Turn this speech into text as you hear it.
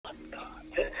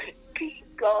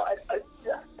God,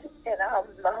 adjusted in our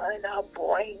mind, our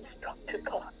brains, Dr.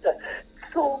 God,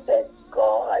 so that,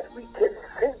 God, we can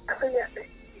think clearly,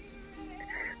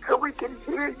 so we can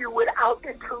hear you without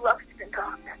interruption,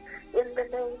 God. In the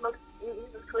name of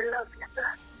Jesus, we love you, sir.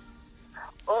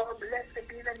 Oh, blessed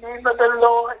be the name of the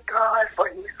Lord God, for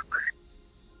his word.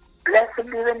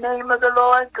 Blessed be the name of the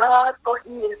Lord God, for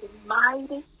he is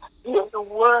mighty, he is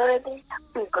worthy.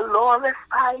 We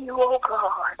glorify you, O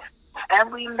God,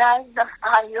 and we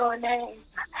magnify your name.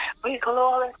 We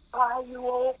glorify you,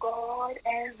 O God,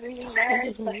 and we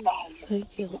magnify you.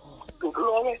 Thank you, Lord. We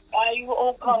glorify you,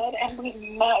 O God, and we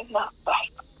magnify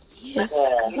you. Yes,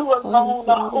 God. You alone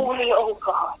are holy, O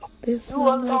God. There's You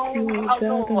none like you, alone O are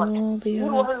God, in Lord. all the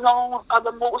You earth. alone are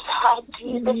the Most High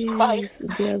Jesus Christ.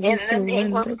 Yes, God, we In the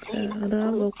name of surrender, Jesus,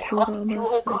 God. we trust you,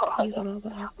 O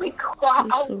God. We cry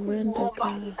We out to you, surrender,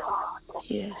 Almighty God. God.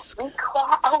 Yes, We God.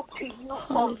 cry out to you,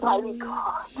 Almighty Hallelujah.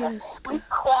 God. Yes, We God.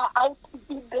 cry out to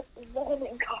you this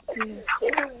morning, God. Yes,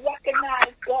 We God.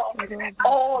 recognize, God,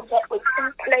 all that was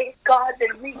in place, God,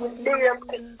 that we would live and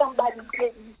Hallelujah, somebody God.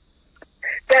 didn't.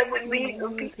 That when we You're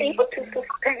would be worthy, able O to God.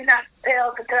 sustain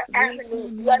ourselves, the There's avenues,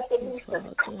 none like you, resolutions,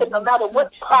 Father. and no We matter what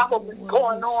searched the problem whole is world. We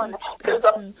going on, searched, there's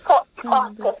God, a thought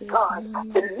found process, that there's God,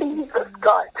 none that like you, leads us, God.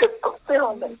 God, to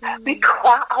fulfillment. We Hallelujah.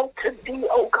 cry out to thee,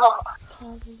 oh God.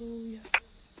 Hallelujah.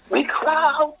 We Thank you, cry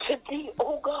Lord. out to thee,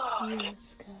 oh God.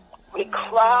 Yes, God. We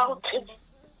cry out to thee.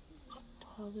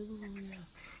 Hallelujah.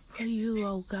 For you,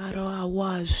 O God, are our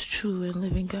wise, true, and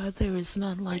living God. There is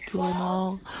none like you in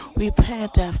all. We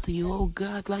pant after you, O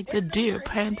God, like the deer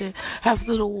panted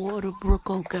after the water brook,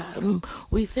 O God. And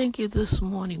we thank you this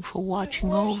morning for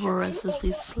watching over us as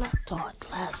we slept on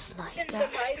last night, God.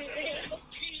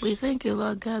 We thank you,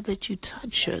 Lord God, that you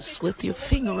touch us with your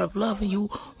finger of love, and you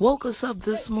woke us up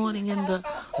this morning in the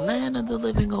land of the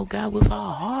living, oh God, with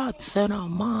our hearts and our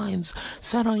minds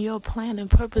set on your plan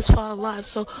and purpose for our lives.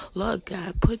 So, Lord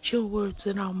God, put your words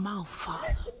in our mouth,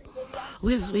 Father.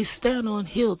 We stand on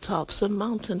hilltops and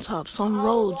mountaintops, on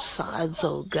roadsides,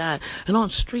 oh God, and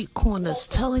on street corners,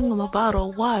 telling them about a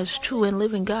wise, true, and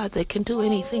living God that can do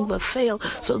anything but fail.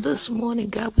 So this morning,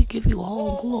 God, we give you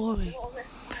all glory.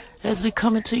 As we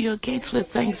come into your gates with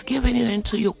thanksgiving and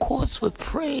into your courts with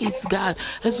praise, God,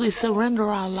 as we surrender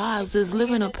our lives as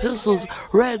living epistles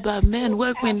read by men,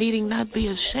 workmen needing not be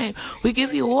ashamed, we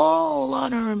give you all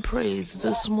honor and praise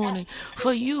this morning.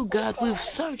 For you, God, we've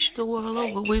searched the world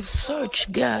over. We've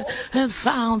searched, God, and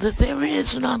found that there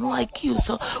is none like you.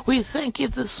 So we thank you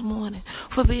this morning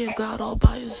for being God all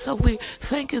by yourself. We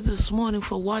thank you this morning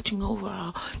for watching over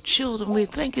our children. We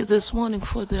thank you this morning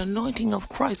for the anointing of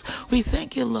Christ. We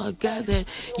thank you, Lord God, that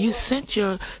you sent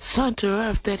your son to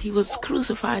earth, that he was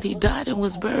crucified, he died and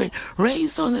was buried,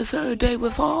 raised on the third day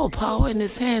with all power in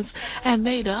his hands, and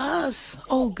made us,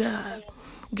 oh God,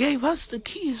 gave us the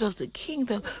keys of the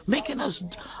kingdom, making us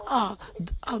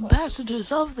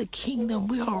ambassadors of the kingdom.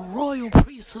 We are a royal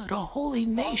priesthood, a holy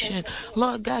nation,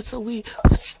 Lord God. So we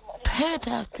pant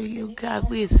after you, God.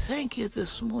 We thank you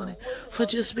this morning for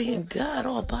just being God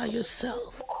all by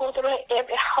yourself.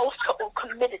 Every household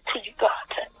committed to you, God.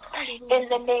 In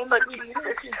the name of Jesus,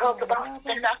 talk about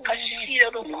the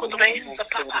Nakashira Kudres,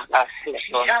 Papa.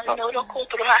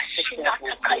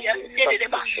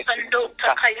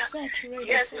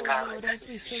 Yes, Lord, as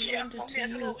we surrender to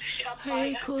you.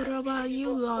 Hey, Kuraba,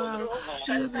 you are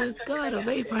the God of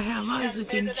Abraham,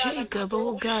 Isaac, and Jacob.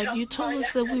 Oh God, you told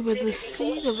us that we were the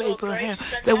seed of Abraham,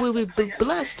 that we would be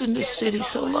blessed in the city.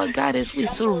 So, Lord God, as we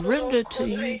surrender to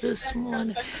you this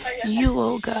morning, you,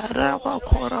 oh God, Rabba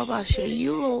Korabasha,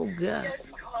 you, oh God,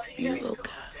 you, oh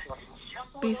God,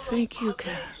 we thank you,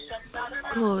 God.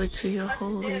 Glory to your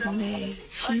holy name.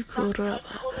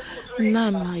 Shikuraba,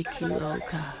 none like you, oh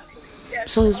God.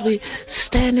 So as we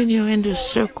stand in your inner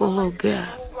circle, oh God,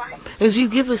 as you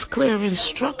give us clear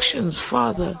instructions,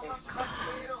 Father,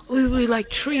 we will be like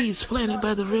trees planted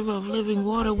by the river of living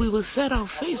water. We will set our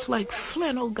face like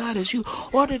flint, oh God, as you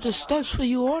order the steps, for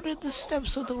you ordered the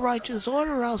steps of the righteous.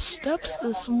 Order our steps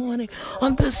this morning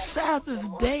on this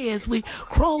Sabbath day as we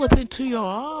crawl up into your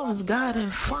arms, God,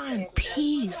 and find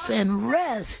peace and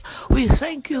rest. We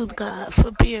thank you, God,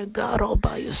 for being God all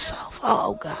by yourself.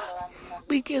 Oh, God.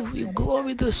 We give you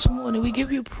glory this morning. We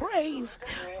give you praise.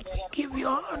 We give you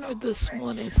honor this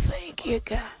morning. Thank you,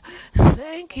 God.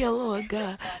 Thank you, Lord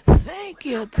God. Thank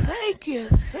you, thank you,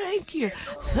 thank you,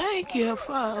 thank you,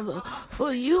 Father.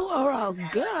 For you are our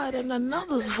God, and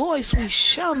another's voice we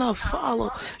shall not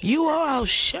follow. You are our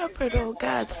shepherd, oh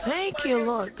God. Thank you,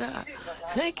 Lord God.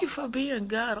 Thank you for being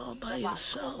God all by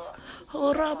yourself.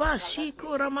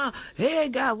 Hey,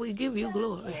 God, we give you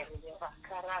glory.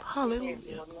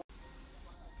 Hallelujah.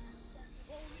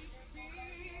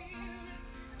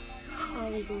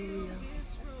 Hallelujah.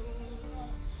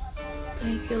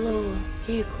 Thank you, Lord.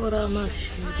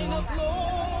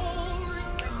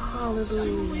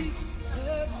 Hallelujah.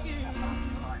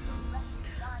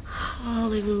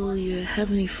 Hallelujah.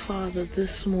 Heavenly Father,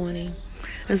 this morning,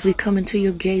 as we come into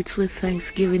your gates with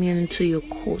thanksgiving and into your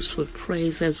courts with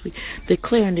praise, as we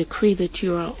declare and decree that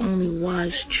you are only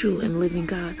wise, true, and living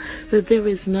God, that there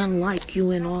is none like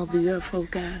you in all the earth, oh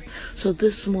God. So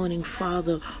this morning,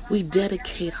 Father, we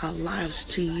dedicate our lives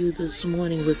to you this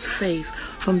morning with faith.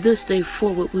 From this day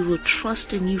forward, we will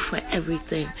trust in you for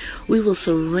everything. We will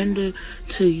surrender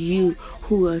to you,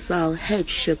 who is our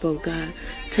headship, oh God.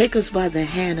 Take us by the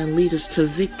hand and lead us to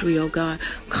victory, oh God.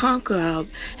 Conquer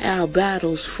our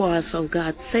battles for us, oh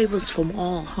God. Save us from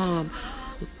all harm.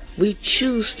 We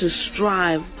choose to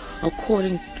strive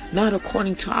not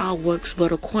according to our works,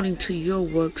 but according to your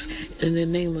works, in the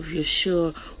name of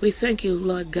Yeshua. We thank you,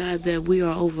 Lord God, that we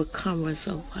are overcomers,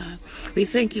 oh God. We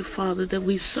thank you, Father, that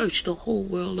we've searched the whole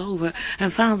world over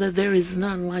and found that there is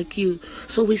none like you.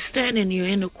 So we stand in your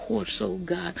inner courts, oh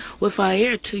God, with our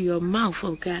ear to your mouth,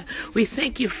 oh God. We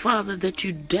thank you, Father, that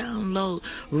you download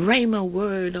Rhema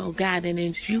word, oh God, and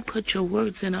as you put your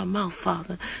words in our mouth,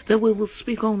 Father, that we will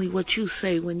speak only what you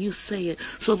say when you say it.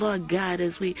 So, Lord God,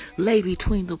 as we lay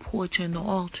between the porch and the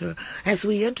altar, as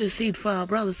we intercede for our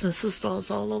brothers and sisters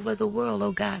all over the world,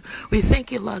 oh God, we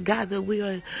thank you, Lord God, that we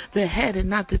are the head and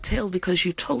not the tail, because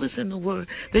you told us in the word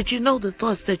that you know the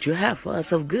thoughts that you have for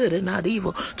us of good and not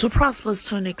evil, to prosper us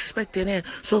to an expected end.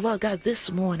 So, Lord God, this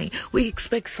morning we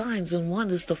expect signs and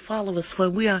wonders to follow us,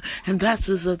 for we are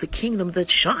ambassadors of the kingdom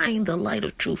that shine the light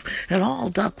of truth in all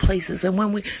dark places. And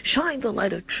when we shine the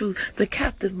light of truth, the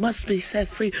captive must be set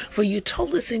free. For you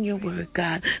told us in your word,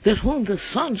 God, that whom the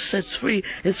Son sets free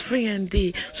is free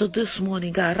indeed. So this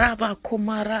morning, God,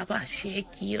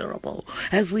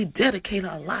 as we dedicate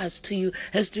our lives to you,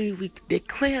 as we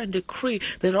declare and decree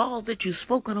that all that you've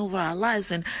spoken over our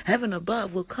lives in heaven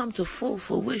above will come to full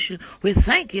fruition, we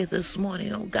thank you this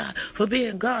morning, oh God, for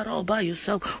being God all by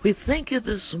yourself. We thank you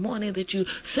this morning that you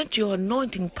sent your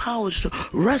anointing powers to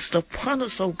rest upon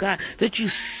us, oh God, that you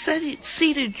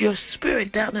seated your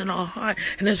spirit down in our heart.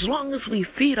 And as long as we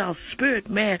feed our spirit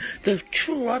man the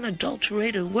true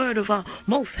unadulterated word of our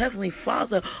most heavenly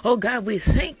Father, oh God, we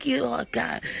thank you, oh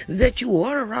God, that you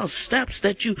order our steps,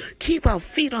 that you keep our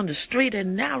feet on the straight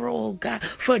and narrow, oh God,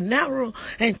 for narrow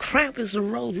and cramped is the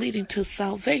road leading to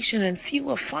salvation, and few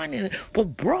are finding it,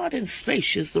 but broad and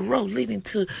spacious the road leading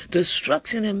to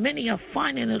destruction, and many are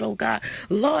finding it, oh God.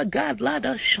 Lord God, let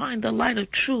us shine the light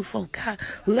of truth, oh God.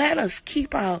 Let us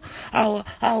keep our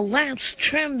lamps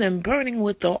trimmed and burning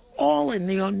with the oil and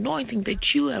the anointing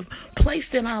that you have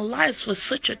placed in our lives for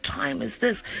such a time as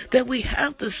this, that we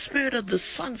have the spirit of the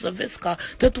sons of Issachar,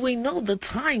 that we know the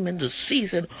time and the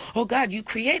season. Oh God, you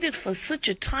created for such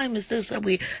a time as this, that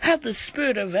we have the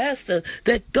spirit of Esther,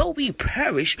 that though we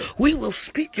perish, we will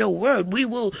speak your word. We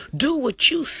will do what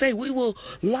you say. We will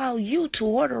allow you to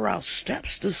order our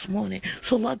steps this morning.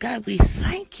 So Lord God, we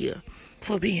thank you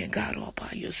for being God all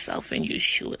by yourself in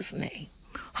Yeshua's name.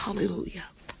 Hallelujah.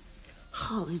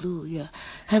 Hallelujah.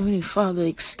 Heavenly Father,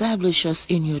 establish us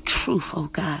in your truth, oh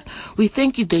God. We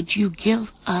thank you that you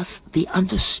give us the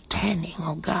understanding,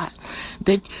 oh God,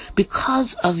 that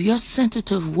because of your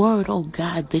sensitive word, oh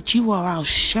God, that you are our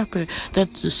shepherd,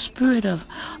 that the spirit of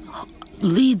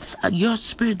your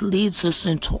spirit leads us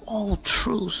into all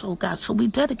truths, oh God. So we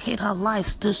dedicate our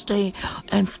lives this day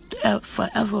and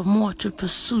forevermore to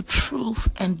pursue truth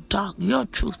and your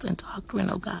truth and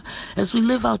doctrine, oh God, as we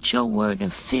live out your word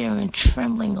in fear and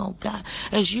trembling, oh God,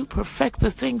 as you perfect the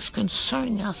things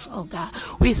concerning us, oh God.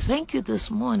 We thank you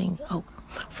this morning, oh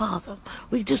Father,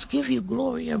 we just give you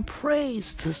glory and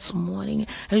praise this morning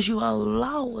as you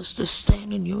allow us to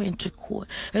stand in your intercourt,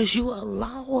 as you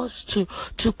allow us to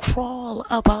crawl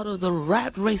up out of the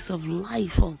rat race of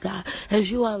life, oh God, as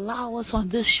you allow us on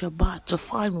this Shabbat to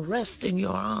find rest in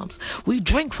your arms. We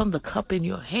drink from the cup in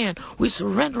your hand. We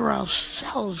surrender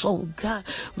ourselves, oh God.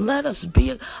 Let us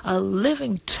be a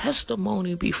living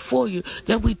testimony before you,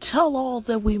 that we tell all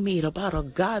that we meet about a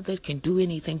God that can do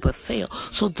anything but fail.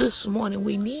 So this morning,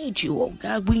 we need you, oh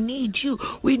God. We need you.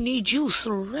 We need you.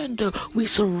 Surrender. We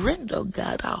surrender,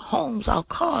 God, our homes, our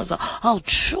cars, our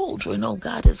children, oh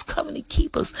God, as covenant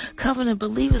keepers, covenant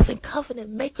believers, and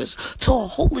covenant makers to a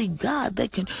holy God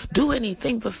that can do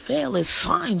anything but fail, as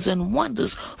signs and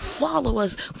wonders follow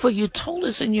us. For you told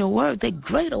us in your word that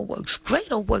greater works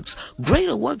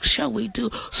shall we do.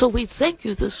 So we thank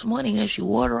you this morning as you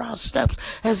order our steps,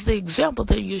 as the example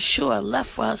that Yeshua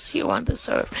left for us here on this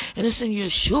earth. And it's in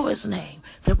Yeshua's name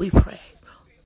that we pray.